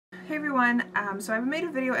Hey everyone, so I haven't made a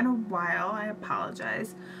video in a while. I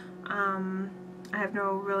apologize. I have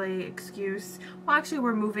no really excuse. Well, actually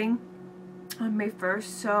we're moving on May 1st,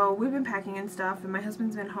 so we've been packing and stuff, and my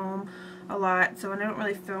husband's been home a lot, so I don't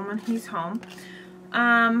really film when he's home.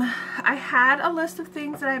 I had a list of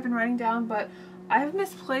things that I've been writing down, but I've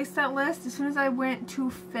misplaced that list. As soon as I went to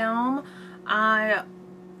film, I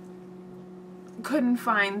couldn't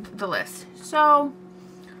find the list. So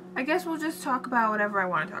I guess we'll just talk about whatever I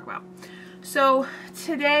want to talk about. So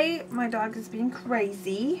today my dog is being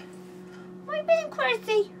crazy. Why are you being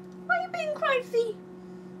crazy? Why are you being crazy?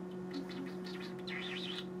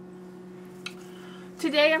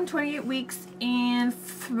 Today I'm 28 weeks and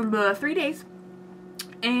 3 days,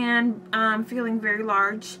 and I'm feeling very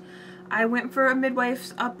large. I went for a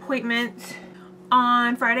midwife's appointment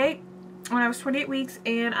on Friday when I was 28 weeks,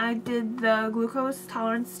 and I did the glucose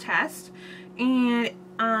tolerance test, and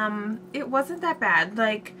it wasn't that bad.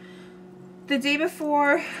 Like, the day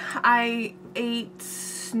before I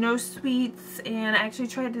ate no sweets, and I actually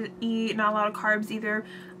tried to eat not a lot of carbs either.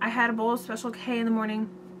 I had a bowl of Special K in the morning,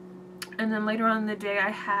 and then later on in the day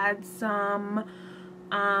I had some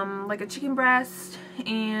like a chicken breast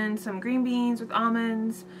and some green beans with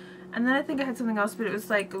almonds, and then I think I had something else, but it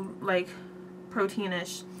was like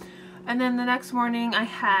protein-ish. And then the next morning I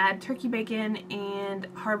had turkey bacon and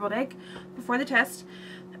hard-boiled egg before the test.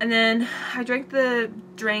 And then I drank the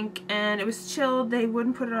drink, and it was chilled. They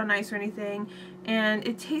wouldn't put it on ice or anything. And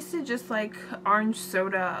it tasted just like orange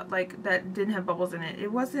soda, like that didn't have bubbles in it. It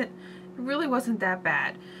really wasn't that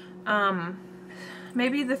bad.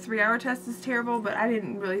 Maybe the 3-hour test is terrible, but I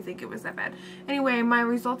didn't really think it was that bad. Anyway, my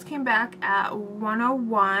results came back at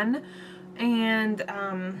 101, and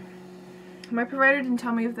my provider didn't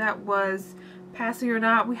tell me if that was passing or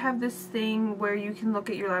not. We have this thing where you can look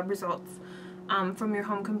at your lab results from your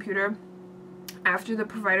home computer after the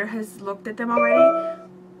provider has looked at them already.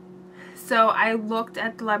 So I looked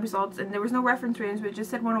at the lab results, and there was no reference range, but it just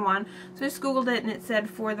said 101. So I just googled it, and it said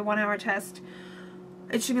for the 1-hour test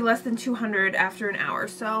it should be less than 200 after an hour.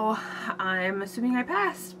 So I'm assuming I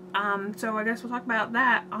passed. So I guess we'll talk about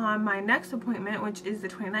that on my next appointment, which is the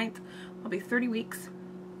 29th. I'll be 30 weeks.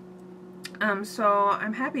 So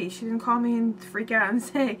I'm happy. She didn't call me and freak out and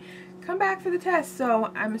say, come back for the test.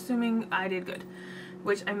 So I'm assuming I did good,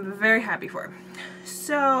 which I'm very happy for.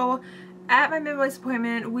 So at my midwife's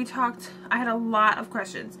appointment, we talked. I had a lot of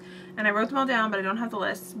questions, and I wrote them all down, but I don't have the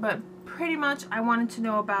list. But pretty much I wanted to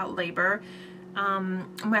know about labor,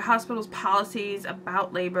 my hospital's policies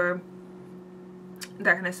about labor,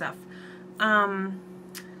 that kind of stuff.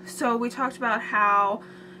 So we talked about how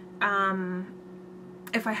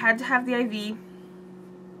if I had to have the IV,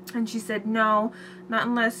 and she said no, not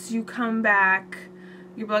unless you come back,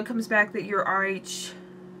 your blood comes back that your RH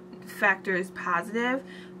factor is positive,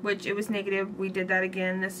 which it was negative. We did that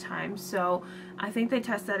again this time, so I think they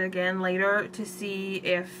test that again later to see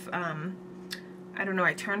if I don't know,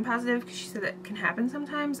 I turned positive, because she said that can happen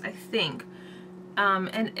sometimes, I think.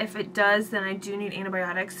 And if it does, then I do need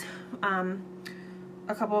antibiotics.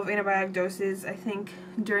 A couple of antibiotic doses, I think,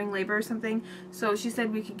 during labor or something. So she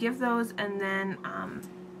said we could give those, and then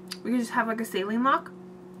we could just have like a saline lock.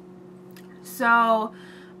 So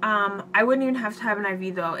I wouldn't even have to have an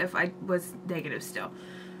IV though if I was negative still.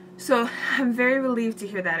 So I'm very relieved to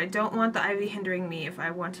hear that. I don't want the IV hindering me if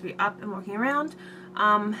I want to be up and walking around.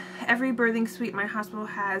 Every birthing suite in my hospital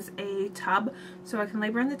has a tub, so I can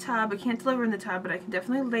labor in the tub. I can't deliver in the tub, but I can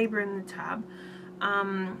definitely labor in the tub.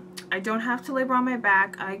 I don't have to labor on my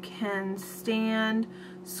back. I can stand,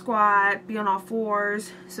 squat, be on all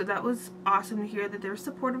fours. So that was awesome to hear that they were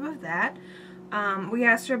supportive of that. We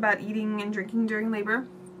asked her about eating and drinking during labor,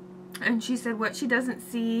 and she said what she doesn't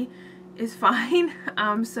see is fine.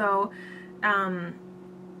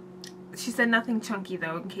 She said nothing chunky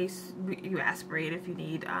though, in case you aspirate if you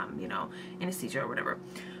need, you know, anesthesia or whatever.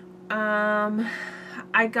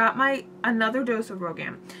 I got another dose of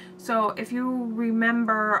RhoGAM. So if you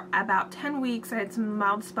remember, about 10 weeks I had some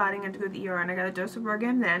mild spotting. I had to go to the ER, and I got a dose of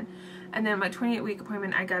RhoGAM then. And then my 28-week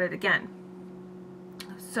appointment, I got it again.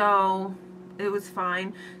 So it was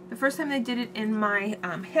fine. The first time they did it in my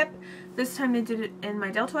hip. This time they did it in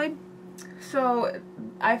my deltoid. So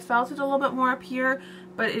I felt it a little bit more up here,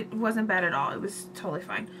 but it wasn't bad at all. It was totally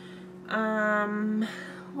fine.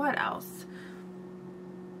 What else?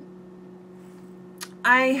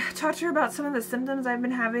 I talked to her about some of the symptoms I've been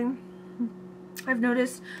having. I've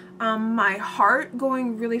noticed my heart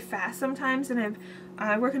going really fast sometimes, and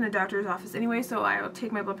I work in a doctor's office anyway, so I'll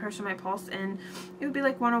take my blood pressure, my pulse, and it would be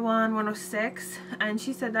like 101, 106, and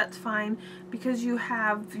she said that's fine because you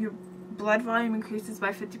have your blood volume increases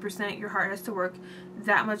by 50%, your heart has to work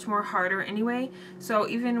that much more harder anyway. So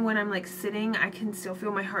even when I'm like sitting, I can still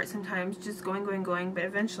feel my heart sometimes just going, but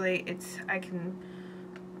eventually it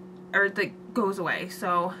goes away.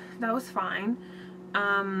 So that was fine.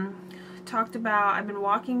 Talked about I've been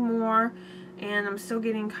walking more and I'm still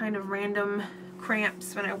getting kind of random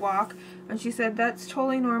cramps when I walk, and she said that's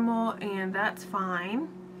totally normal and that's fine.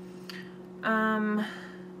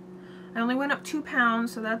 I only went up 2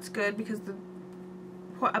 pounds, so that's good, because the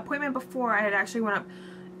appointment before I had actually went up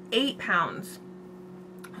 8 pounds.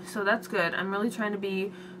 So that's good. I'm really trying to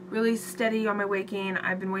be really steady on my weight gain.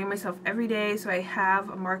 I've been weighing myself every day, so I have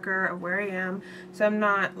a marker of where I am. So I'm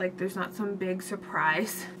not, like, there's not some big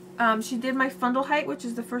surprise. She did my fundal height, which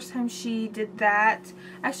is the first time she did that.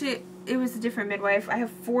 Actually, it was a different midwife. I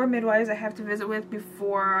have 4 midwives I have to visit with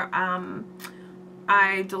before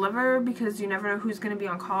I deliver, because you never know who's going to be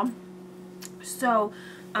on call. So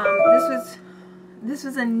this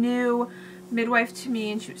was a new midwife to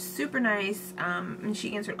me, and she was super nice, and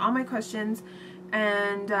she answered all my questions.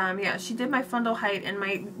 And yeah, she did my fundal height, and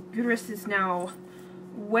my uterus is now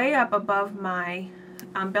way up above my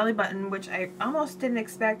belly button, which I almost didn't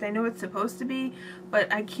expect. I know it's supposed to be,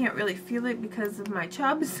 but I can't really feel it because of my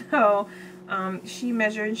chub. So she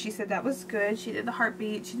measured and she said that was good. She did the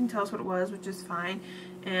heartbeat. She didn't tell us what it was, which is fine,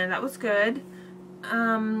 and that was good.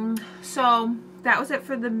 So that was it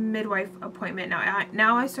for the midwife appointment.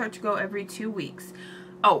 Now I start to go every 2 weeks.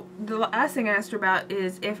 Oh, the last thing I asked her about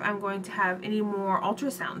is if I'm going to have any more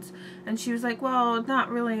ultrasounds. And she was like, well,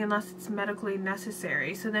 not really unless it's medically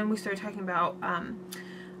necessary. So then we started talking about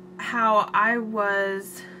how I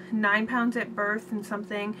was 9 pounds at birth and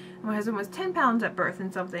something, and my husband was 10 pounds at birth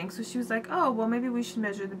and something. So she was like, oh, well, maybe we should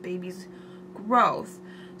measure the baby's growth.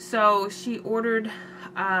 So she ordered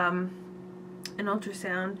an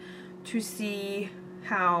ultrasound to see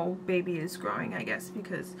how baby is growing, I guess,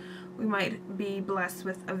 because we might be blessed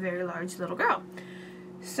with a very large little girl.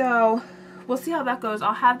 So we'll see how that goes.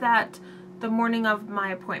 I'll have that the morning of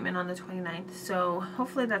my appointment on the 29th. So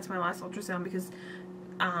hopefully that's my last ultrasound, because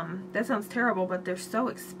that sounds terrible, but they're so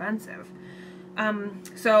expensive.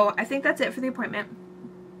 So I think that's it for the appointment.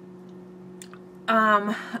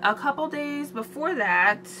 A couple days before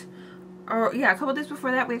that, we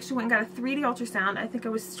actually went and got a 3D ultrasound. I think it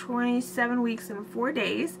was 27 weeks and 4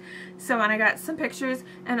 days. So, and I got some pictures,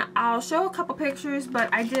 and I'll show a couple pictures, but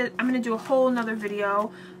I'm going to do a whole nother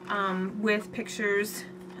video with pictures,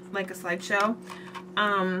 like a slideshow.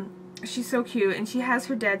 She's so cute, and she has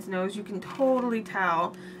her dad's nose. You can totally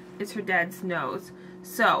tell it's her dad's nose.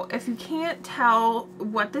 So, if you can't tell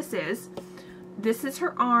what this is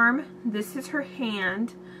her arm, this is her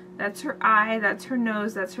hand, that's her eye, that's her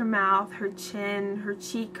nose, that's her mouth, her chin, her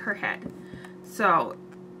cheek, her head. So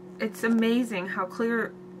it's amazing how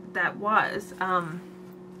clear that was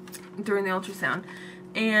during the ultrasound.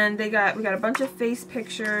 And we got a bunch of face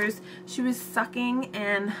pictures. She was sucking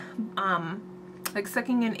and like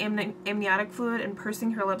sucking in amniotic fluid and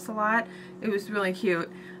pursing her lips a lot. It was really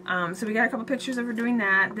cute. So we got a couple pictures of her doing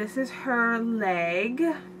that. This is her leg.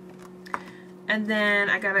 And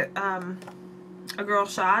then I got a girl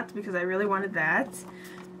shot because I really wanted that.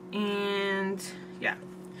 And yeah,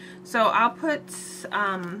 so I'll put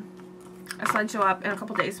a slideshow up in a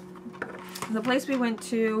couple days. The place we went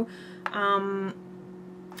to, I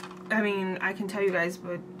mean, I can tell you guys,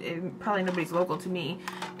 but probably nobody's local to me.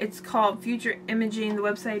 It's called Future Imaging. The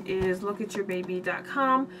website is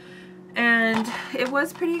lookatyourbaby.com, and it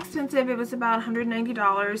was pretty expensive. It was about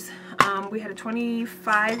 $190. We had a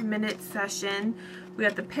 25-minute session. We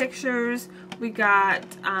got the pictures. We got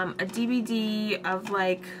a DVD of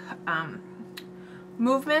like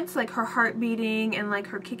movements, like her heart beating and like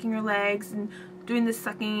her kicking her legs and doing the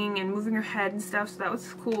sucking and moving her head and stuff. So that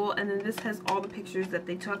was cool. And then this has all the pictures that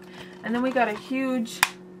they took. And then we got a huge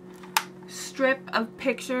strip of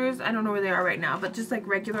pictures. I don't know where they are right now, but just like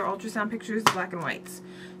regular ultrasound pictures, black and whites.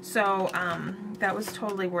 So that was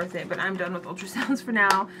totally worth it, but I'm done with ultrasounds for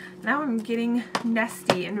now. Now I'm getting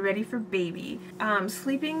nesty and ready for baby.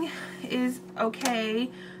 Sleeping is okay.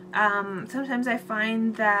 Sometimes I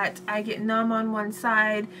find that I get numb on one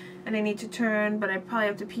side and I need to turn, but I probably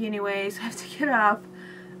have to pee anyway, so I have to get up.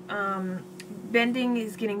 Bending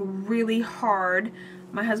is getting really hard.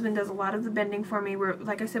 My husband does a lot of the bending for me.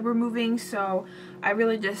 Like I said, we're moving, so I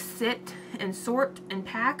really just sit and sort and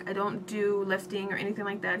pack. I don't do lifting or anything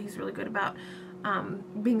like that. He's really good about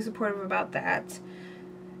being supportive about that.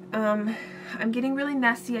 I'm getting really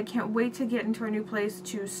nesty. I can't wait to get into our new place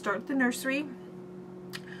to start the nursery.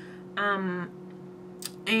 And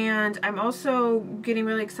And I'm also getting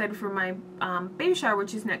really excited for my baby shower,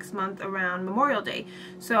 which is next month around Memorial Day.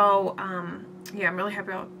 So yeah, I'm really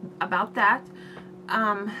happy about that.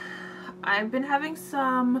 I've been having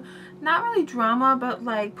some, not really drama, but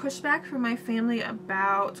like pushback from my family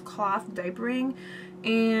about cloth diapering,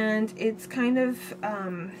 and it's kind of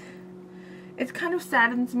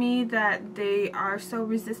saddens me that they are so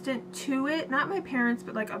resistant to it. Not my parents,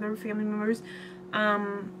 but like other family members,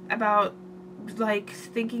 about like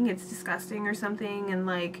thinking it's disgusting or something, and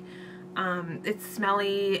like it's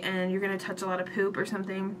smelly and you're gonna touch a lot of poop or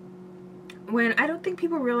something, when I don't think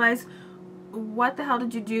people realize what the hell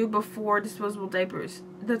did you do before disposable diapers.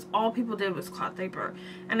 That's all people did was cloth diaper.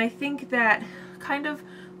 And I think that kind of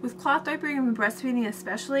with cloth diapering and breastfeeding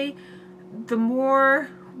especially, the more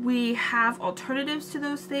we have alternatives to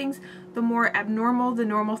those things, the more abnormal the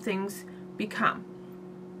normal things become.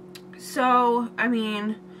 So I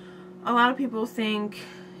mean, a lot of people think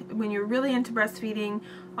when you're really into breastfeeding,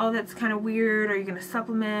 oh, that's kind of weird. Are you going to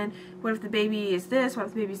supplement? What if the baby is this? What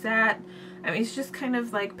if the baby's that? I mean, it's just kind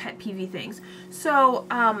of like pet peeve things. So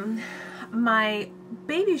my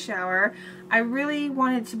baby shower, I really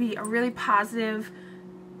wanted to be a really positive,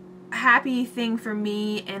 happy thing for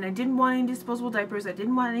me, and I didn't want any disposable diapers. I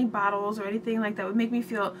didn't want any bottles or anything like that would make me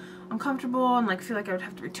feel uncomfortable and like feel like I would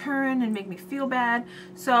have to return and make me feel bad.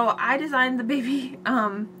 So I designed the baby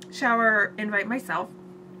shower invite myself,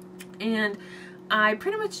 and I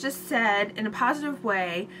pretty much just said in a positive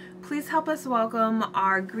way, please help us welcome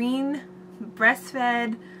our green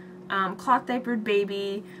breastfed cloth diapered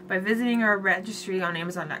baby by visiting our registry on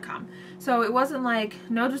Amazon.com. So it wasn't like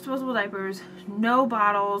no disposable diapers, no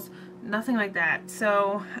bottles, nothing like that.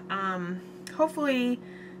 So hopefully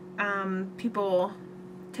people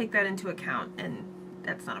take that into account, and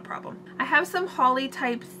that's not a problem. I have some Holly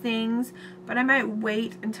type things, but I might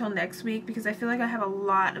wait until next week because I feel like I have a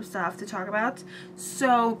lot of stuff to talk about.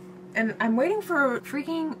 So, and I'm waiting for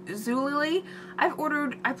freaking Zulily.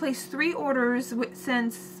 I placed 3 orders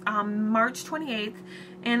since March 28th,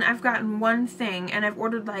 and I've gotten 1 thing, and I've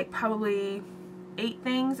ordered like probably 8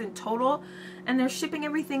 things in total, and they're shipping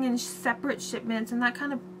everything in separate shipments, and that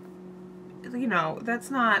kind of, you know, that's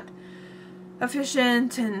not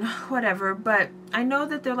efficient and whatever. But I know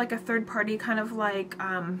that they're like a third party, kind of like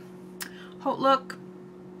Hotlook.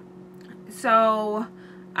 So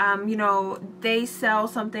you know, they sell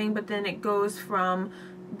something, but then it goes from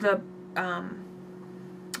the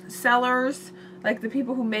sellers, like the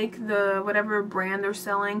people who make the whatever brand they're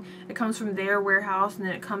selling, it comes from their warehouse, and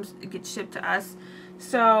then it gets shipped to us.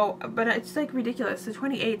 So, but it's like ridiculous, the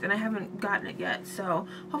 28th, and I haven't gotten it yet. So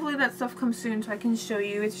hopefully that stuff comes soon so I can show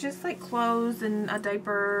you. It's just like clothes and a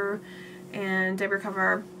diaper and diaper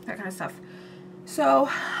cover, that kind of stuff. So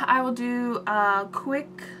I will do a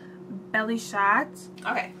quick belly shot.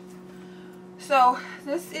 Okay, so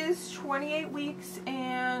this is 28 weeks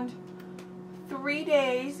and 3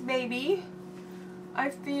 days, baby. I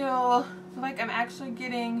feel like I'm actually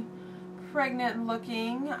getting pregnant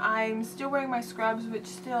looking. I'm still wearing my scrubs, which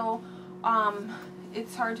still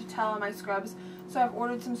it's hard to tell in my scrubs. So I've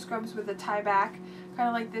ordered some scrubs with a tie back, kind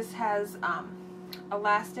of like this has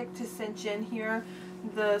elastic to cinch in here.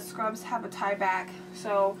 The scrubs have a tie back,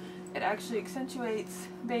 so it actually accentuates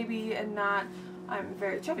baby and not I'm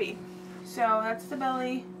very chubby. So that's the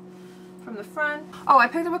belly from the front. Oh, I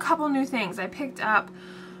picked up a couple new things. I picked up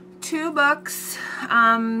 2 books.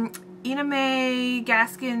 Ina May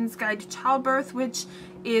Gaskin's Guide to Childbirth, which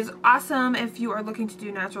is awesome if you are looking to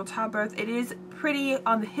do natural childbirth. It is pretty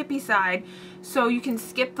on the hippie side, so you can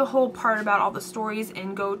skip the whole part about all the stories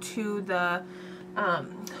and go to the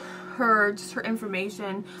her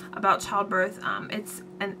information about childbirth. It's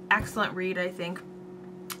an excellent read, I think.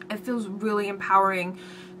 It feels really empowering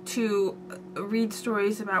to read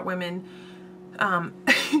stories about women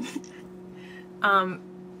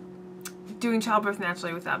doing childbirth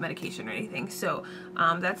naturally without medication or anything. So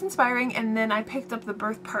that's inspiring. And then I picked up The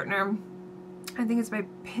Birth Partner, I think it's by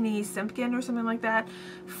Penny Simpkin or something like that,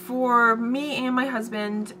 for me and my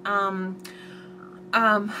husband.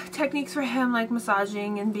 Techniques for him, like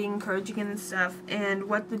massaging and being encouraging and stuff, and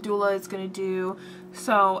what the doula is going to do.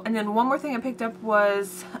 So, and then one more thing I picked up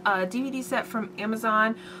was a DVD set from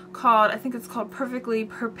Amazon called, I think it's called Perfectly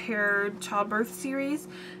Prepared Childbirth Series,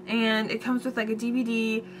 and it comes with like a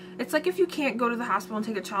DVD. It's like if you can't go to the hospital and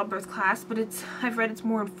take a childbirth class, but it's, I've read it's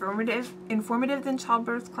more informative than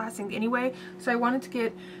childbirth classing anyway, so I wanted to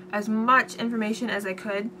get as much information as I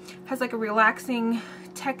could. It has like a relaxing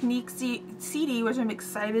technique CD, which I'm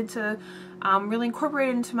excited to really incorporate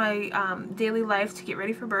into my daily life to get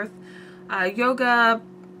ready for birth. Yoga,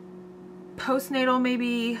 postnatal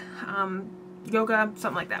maybe, yoga,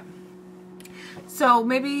 something like that. So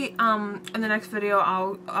maybe in the next video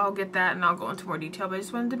I'll get that and I'll go into more detail, but I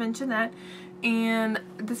just wanted to mention that. And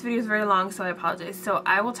this video is very long, so I apologize. So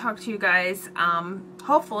I will talk to you guys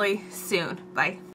hopefully soon. Bye.